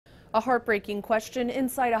A heartbreaking question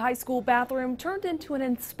inside a high school bathroom turned into an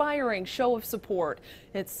inspiring show of support.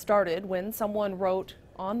 It started when someone wrote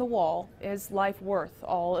on the wall, "Is life worth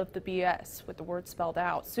all of the BS?" with the words spelled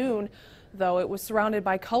out. Soon, though, it was surrounded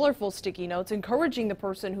by colorful sticky notes encouraging the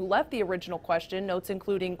person who left the original question. Notes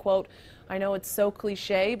including, quote, "I know it's so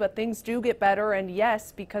cliche, but things do get better, and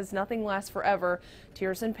yes, because nothing lasts forever.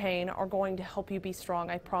 Tears and pain are going to help you be strong,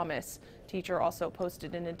 I promise." Teacher also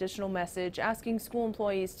posted an additional message asking school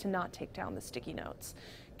employees to not take down the sticky notes.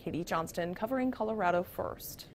 Katie Johnston covering Colorado First.